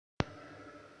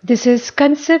This is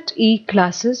Concept E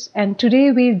classes, and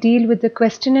today we'll deal with the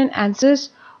question and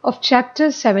answers of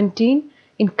chapter 17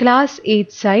 in class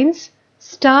 8 science,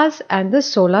 stars and the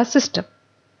solar system.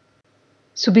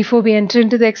 So before we enter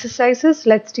into the exercises,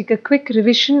 let's take a quick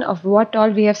revision of what all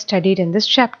we have studied in this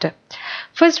chapter.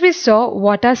 First we saw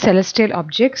what are celestial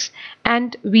objects,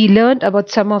 and we learned about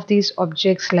some of these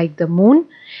objects like the moon.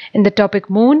 In the topic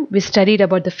moon, we studied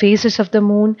about the phases of the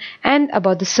moon and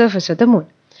about the surface of the moon.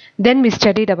 Then we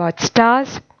studied about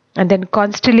stars and then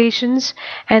constellations,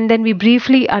 and then we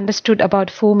briefly understood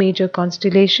about four major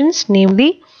constellations,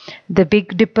 namely the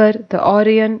Big Dipper, the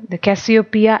Orion, the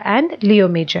Cassiopeia and Leo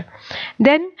Major.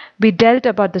 Then we dealt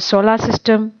about the solar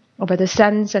system, about the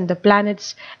suns and the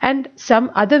planets and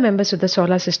some other members of the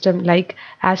solar system like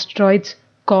asteroids,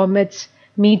 comets,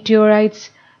 meteorites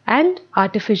and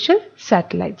artificial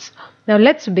satellites. Now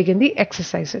let's begin the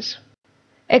exercises.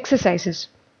 Exercises.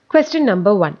 Question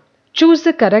number 1. Choose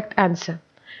the correct answer.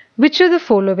 Which of the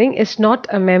following is not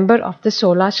a member of the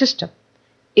solar system?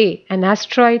 A. An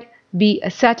asteroid, B. A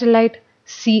satellite,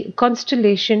 C. A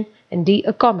constellation and D.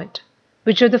 A comet.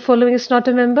 Which of the following is not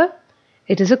a member?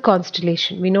 It is a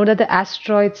constellation. We know that the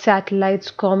asteroids,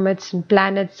 satellites, comets and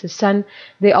planets, the sun,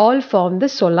 they all form the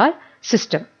solar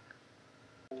system.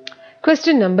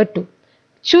 Question number 2.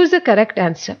 Choose the correct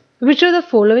answer. Which of the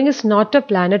following is not a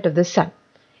planet of the sun?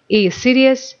 A.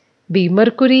 Sirius, B.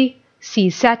 Mercury, C.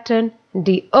 Saturn,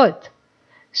 D. Earth.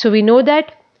 So we know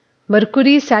that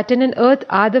Mercury, Saturn and Earth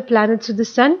are the planets of the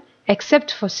sun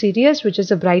except for Sirius, which is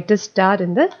the brightest star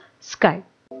in the sky.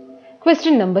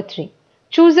 Question number 3.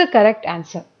 Choose the correct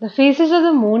answer. The phases of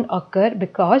the moon occur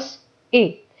because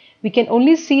A. We can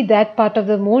only see that part of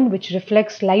the moon which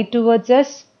reflects light towards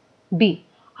us. B.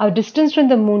 Our distance from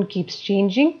the moon keeps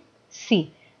changing.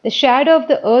 C. The shadow of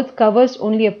the earth covers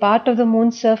only a part of the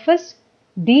moon's surface.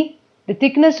 D. The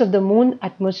thickness of the moon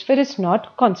atmosphere is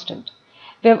not constant.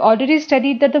 We have already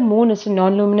studied that the moon is a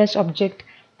non-luminous object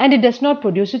and it does not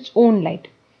produce its own light.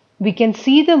 We can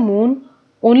see the moon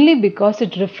only because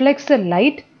it reflects the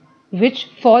light which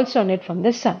falls on it from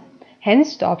the sun.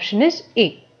 Hence the option is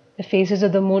A. The phases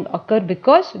of the moon occur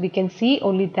because we can see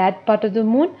only that part of the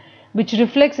moon which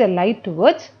reflects the light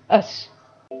towards us.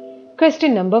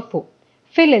 Question number 4.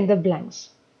 Fill in the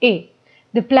blanks. A.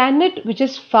 The planet which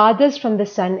is farthest from the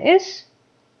sun is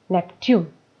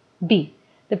Neptune. B.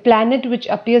 The planet which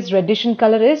appears reddish in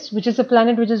color is, which is the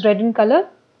planet which is red in color?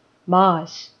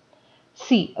 Mars.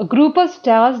 C. A group of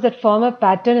stars that form a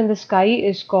pattern in the sky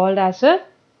is called as a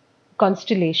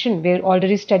constellation. We have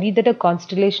already studied that a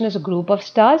constellation is a group of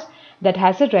stars that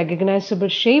has a recognizable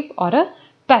shape or a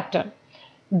pattern.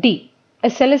 D. A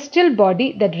celestial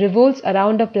body that revolves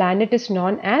around a planet is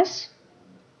known as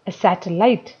a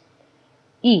satellite.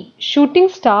 E. Shooting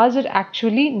stars are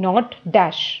actually not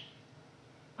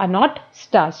are not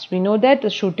stars. We know that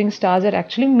the shooting stars are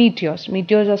actually meteors.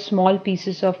 Meteors are small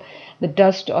pieces of the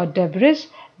dust or debris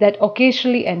that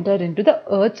occasionally enter into the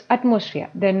Earth's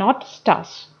atmosphere. They are not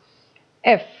stars.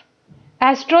 F.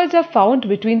 Asteroids are found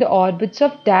between the orbits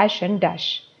of dash and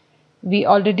dash. We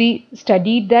already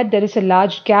studied that there is a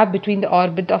large gap between the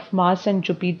orbit of Mars and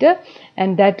Jupiter,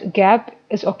 and that gap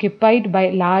is occupied by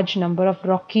a large number of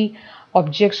rocky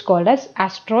objects called as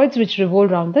asteroids which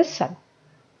revolve around the sun.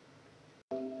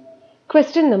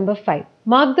 Question number 5.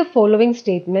 Mark the following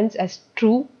statements as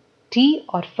true T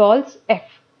or false F.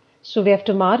 So we have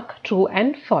to mark true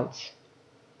and false.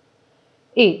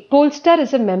 A. Polestar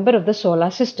is a member of the solar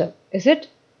system. Is it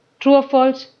true or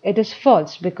false? It is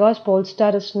false because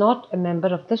Polestar is not a member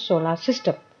of the solar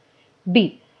system.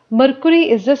 B. Mercury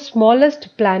is the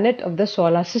smallest planet of the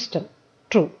solar system.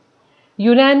 True.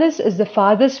 Uranus is the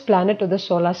farthest planet of the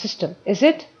solar system. Is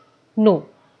it? No.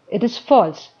 It is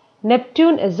false.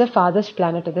 Neptune is the farthest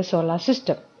planet of the solar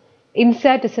system.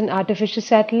 InSat is an artificial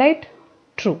satellite.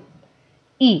 True.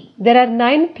 E. There are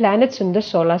 9 planets in the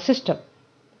solar system.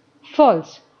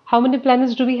 False. How many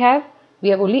planets do we have? We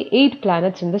have only 8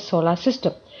 planets in the solar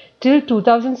system. Till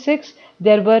 2006,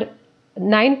 there were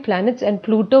 9 planets and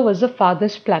Pluto was the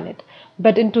farthest planet.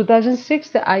 But in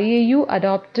 2006, the IAU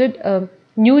adopted a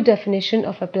new definition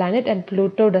of a planet and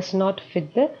Pluto does not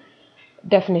fit the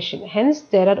definition. Hence,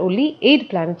 there are only 8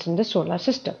 planets in the solar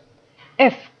system.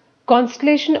 F.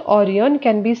 Constellation Orion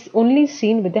can be only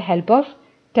seen with the help of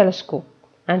telescope.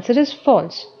 Answer is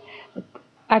false.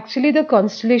 Actually, the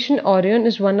constellation Orion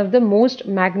is one of the most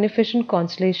magnificent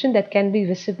constellations that can be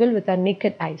visible with our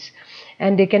naked eyes,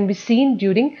 and they can be seen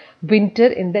during winter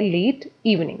in the late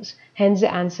evenings. Hence,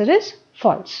 the answer is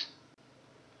false.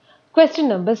 Question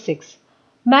number 6.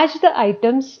 Match the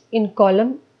items in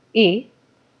column A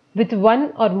with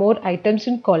one or more items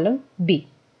in column B.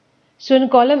 So in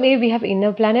column A we have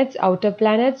inner planets, outer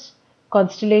planets,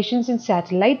 constellations and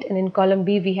satellite, and in column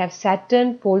B we have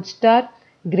Saturn, Pole Star,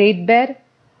 Great Bear,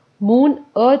 Moon,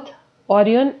 Earth,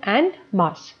 Orion and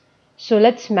Mars. So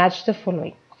let's match the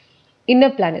following.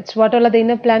 Inner planets. What all are the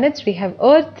inner planets? We have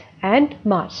Earth and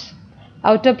Mars.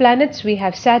 Outer planets we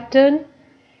have Saturn.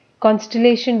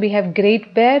 Constellation we have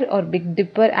Great Bear or Big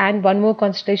Dipper, and one more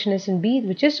constellation is in B,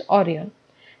 which is Orion.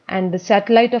 And the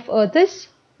satellite of Earth is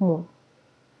Moon.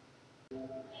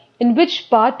 In which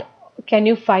part can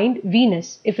you find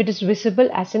Venus if it is visible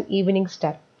as an evening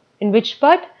star? In which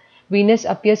part? Venus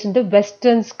appears in the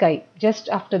western sky just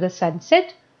after the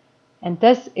sunset, and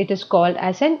thus it is called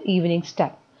as an evening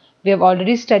star. We have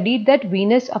already studied that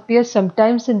Venus appears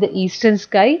sometimes in the eastern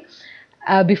sky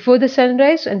before the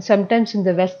sunrise and sometimes in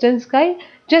the western sky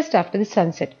just after the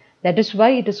sunset. That is why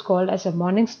it is called as a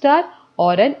morning star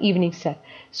or an evening star.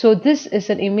 So this is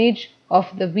an image of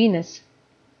the Venus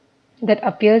that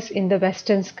appears in the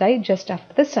western sky just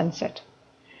after the sunset.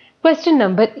 Question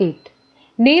number 8.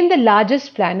 Name the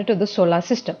largest planet of the solar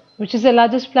system. Which is the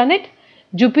largest planet?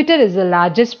 Jupiter is the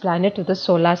largest planet of the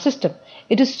solar system.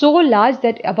 It is so large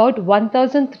that about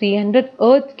 1,300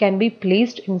 Earth can be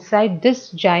placed inside this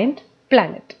giant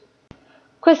planet.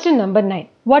 Question number 9.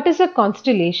 What is a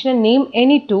constellation, and name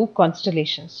any two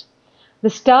constellations?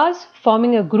 The stars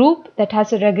forming a group that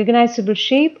has a recognizable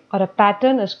shape or a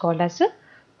pattern is called as a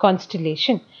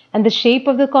constellation, and the shape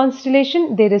of the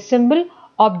constellation, they resemble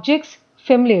objects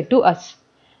familiar to us.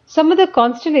 Some of the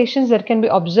constellations that can be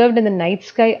observed in the night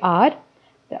sky are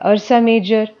the Ursa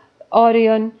Major,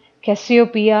 Orion,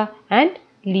 Cassiopeia and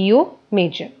Leo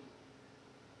Major.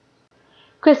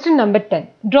 Question number 10.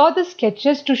 Draw the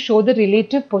sketches to show the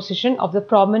relative position of the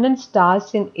prominent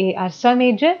stars in A. Ursa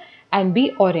Major and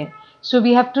B. Orion. So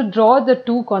we have to draw the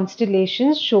two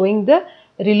constellations showing the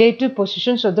relative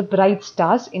positions of the bright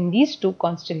stars in these two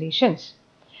constellations.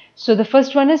 So the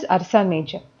first one is Ursa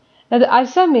Major. Now the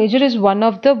Ursa Major is one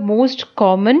of the most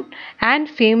common and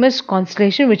famous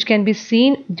constellation which can be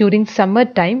seen during summer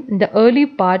time in the early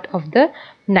part of the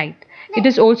night. It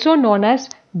is also known as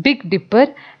Big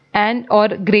Dipper and or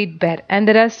Great Bear, and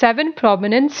there are 7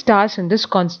 prominent stars in this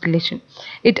constellation.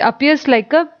 It appears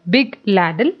like a big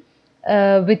ladle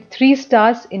with 3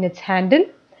 stars in its handle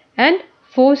and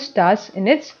 4 stars in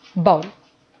its bowl.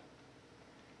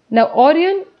 Now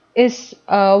Orion is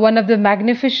one of the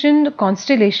magnificent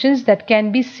constellations that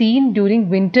can be seen during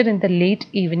winter in the late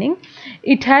evening.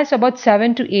 It has about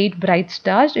 7 to 8 bright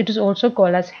stars. It is also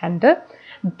called as Hunter.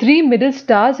 3 middle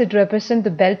stars, it represent the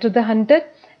belt of the Hunter,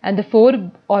 and the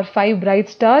 4 or 5 bright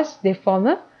stars, they form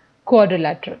a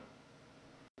quadrilateral.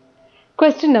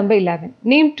 Question number 11.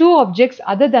 Name 2 objects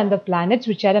other than the planets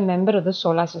which are a member of the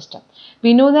solar system.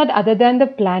 We know that other than the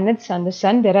planets and the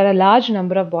sun, there are a large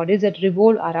number of bodies that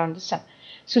revolve around the sun.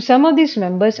 So some of these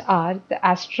members are the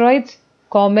asteroids,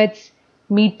 comets,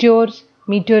 meteors,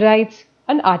 meteorites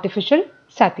and artificial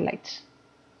satellites.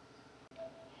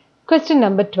 Question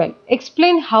number 12.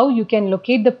 Explain how you can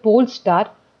locate the pole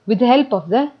star with the help of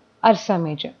the Ursa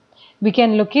Major. We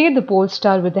can locate the pole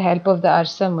star with the help of the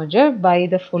Ursa Major by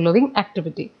the following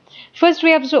activity. First,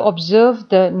 we have to observe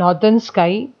the northern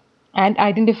sky and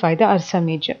identify the Ursa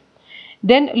Major.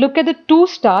 Then look at the 2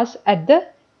 stars at the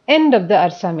end of the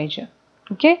Ursa Major.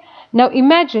 Okay. Now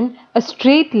imagine a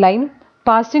straight line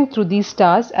passing through these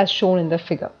stars as shown in the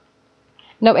figure.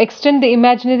 Now extend the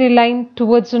imaginary line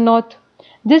towards the north.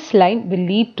 This line will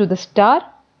lead to the star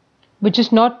which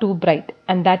is not too bright,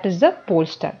 and that is the pole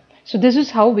star. So this is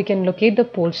how we can locate the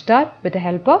pole star with the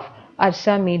help of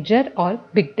Ursa Major or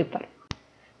Big Dipper.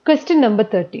 Question number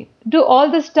 13. Do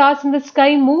all the stars in the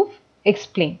sky move?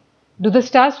 Explain. Do the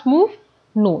stars move?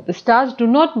 No, the stars do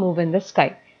not move in the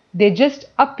sky. They just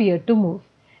appear to move.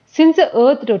 Since the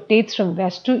earth rotates from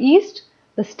west to east,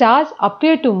 the stars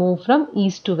appear to move from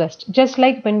east to west. Just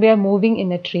like when we are moving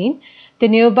in a train, the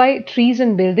nearby trees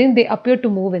and buildings, they appear to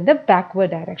move in the backward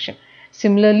direction.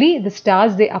 Similarly, the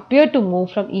stars, they appear to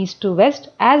move from east to west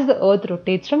as the earth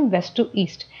rotates from west to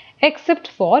east, except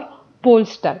for pole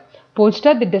star. Pole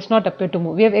star, that does not appear to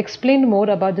move. We have explained more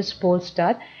about this pole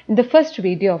star in the first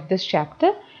video of this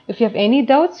chapter. If you have any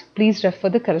doubts, please refer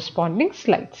the corresponding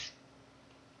slides.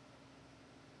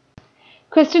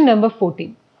 Question number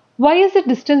 14. Why is the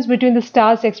distance between the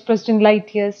stars expressed in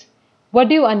light years? What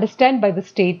do you understand by the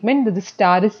statement that the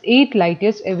star is 8 light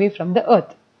years away from the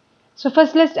earth? So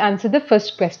first let's answer the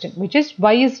first question, which is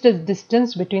why is the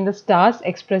distance between the stars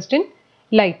expressed in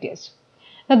light years?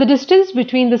 Now the distance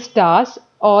between the stars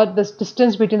or the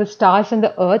distance between the stars and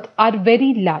the earth are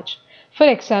very large. For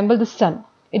example, the sun.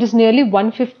 It is nearly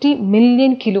 150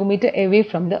 million kilometers away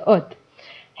from the earth.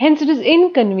 Hence, it is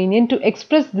inconvenient to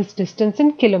express this distance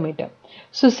in kilometer.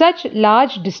 So, such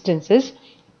large distances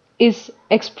is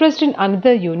expressed in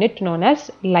another unit known as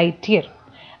light year.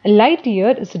 A light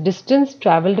year is a distance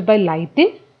travelled by light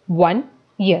in 1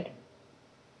 year.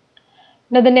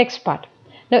 Now, the next part.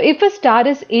 Now, if a star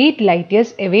is 8 light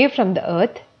years away from the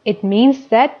Earth, it means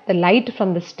that the light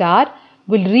from the star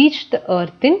will reach the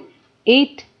Earth in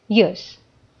 8 years.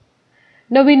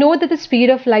 Now, we know that the speed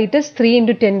of light is 3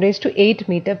 into 10 raised to 8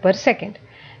 meter per second.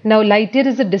 Now, light year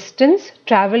is a distance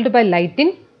travelled by light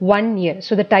in 1 year.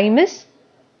 So, the time is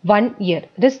 1 year.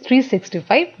 It is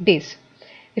 365 days.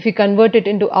 If we convert it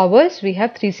into hours, we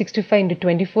have 365 into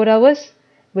 24 hours,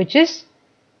 which is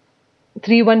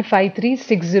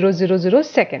 31536000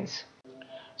 seconds.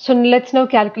 So let's now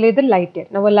calculate the light year.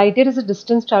 Now a light year is a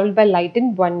distance travelled by light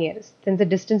in 1 year. Then the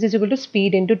distance is equal to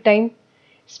speed into time.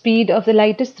 Speed of the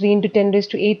light is 3 into 10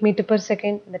 raised to 8 meter per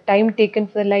second. The time taken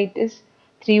for the light is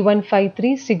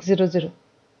 31536000.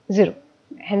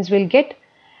 Hence we'll get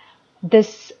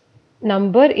this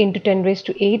number into 10 raised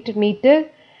to 8 meter,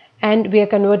 and we are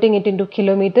converting it into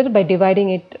kilometer by dividing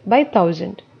it by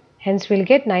 1000. Hence we'll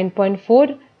get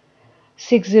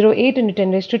 9.4608 into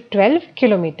 10 raised to 12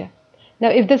 kilometer. Now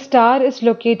if the star is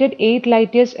located 8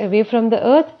 light years away from the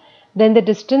Earth, then the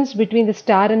distance between the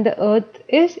star and the Earth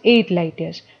is 8 light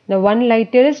years. Now 1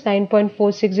 light year is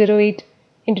 9.4608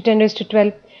 into 10 raised to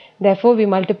 12. Therefore we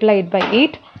multiply it by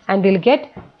 8 and we'll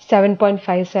get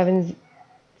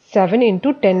 7.577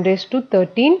 into 10 raised to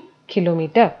 13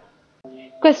 kilometer.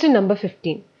 Question number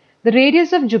 15. The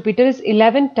radius of Jupiter is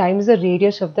 11 times the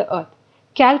radius of the Earth.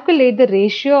 Calculate the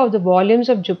ratio of the volumes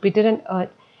of Jupiter and Earth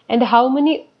and how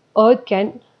many Earth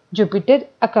can Jupiter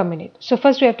accommodate. So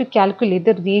first we have to calculate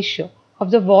the ratio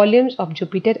of the volumes of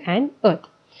Jupiter and Earth.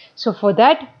 So for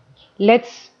that,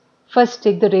 let's first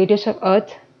take the radius of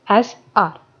Earth as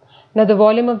R. Now the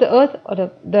volume of the Earth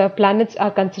or the planets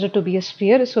are considered to be a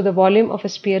sphere. So the volume of a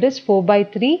sphere is 4 by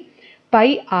 3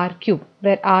 pi r cube,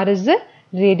 where r is the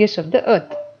radius of the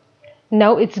Earth.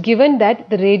 Now it's given that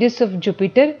the radius of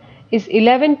Jupiter is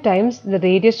 11 times the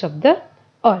radius of the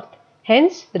Earth.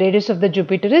 Hence, the radius of the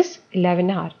Jupiter is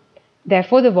 11 r.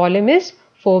 Therefore, the volume is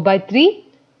 4 by 3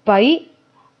 pi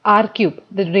r cube.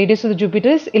 The radius of the Jupiter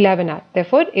is 11 r.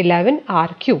 Therefore, 11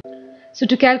 r cube. So,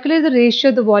 to calculate the ratio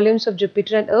of the volumes of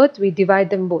Jupiter and Earth, we divide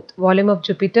them both. Volume of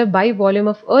Jupiter by volume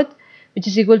of Earth, which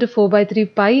is equal to 4 by 3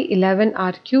 pi 11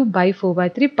 r cube by 4 by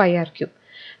 3 pi r cube.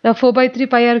 Now, 4 by 3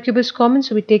 pi r cube is common,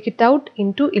 so we take it out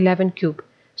into 11 cube.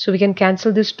 So, we can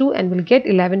cancel this 2 and we'll get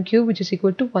 11 cube, which is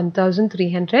equal to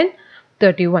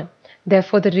 1331.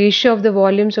 Therefore, the ratio of the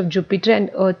volumes of Jupiter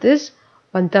and Earth is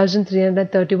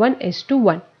 1331 is to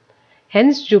 1.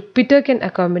 Hence, Jupiter can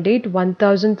accommodate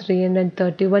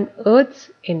 1331 Earths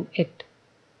in it.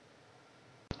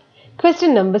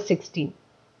 Question number 16.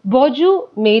 Bourdieu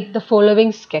made the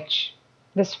following sketch,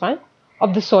 this one,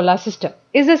 of the solar system.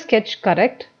 Is the sketch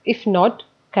correct? If not,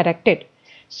 correct it.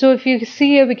 So, if you see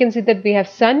here, we can see that we have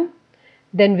Sun,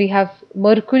 then we have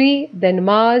Mercury, then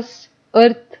Mars,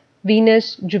 Earth,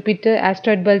 Venus, Jupiter,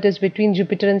 asteroid belt is between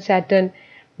Jupiter and Saturn,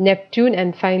 Neptune,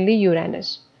 and finally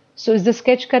Uranus. So, is the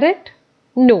sketch correct?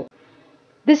 No.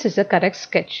 This is a correct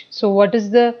sketch. So, what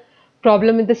is the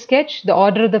problem with the sketch? The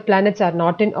order of the planets are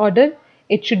not in order.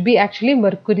 It should be actually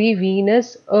Mercury,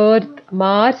 Venus, Earth,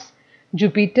 Mars,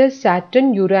 Jupiter,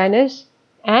 Saturn, Uranus,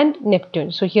 and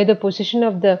Neptune. So, here the position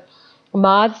of the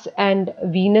Mars and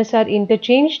Venus are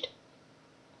interchanged,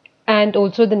 and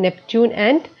also the Neptune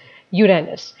and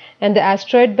Uranus. And the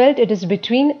asteroid belt, it is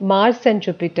between Mars and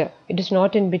Jupiter. It is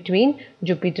not in between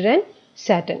Jupiter and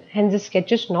Saturn. Hence, the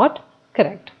sketch is not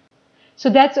correct. So,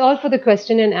 that's all for the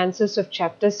question and answers of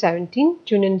chapter 17.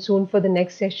 Tune in soon for the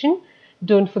next session.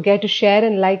 Don't forget to share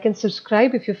and like and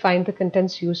subscribe if you find the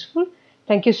contents useful.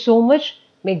 Thank you so much.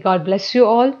 May God bless you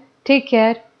all. Take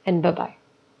care and bye-bye.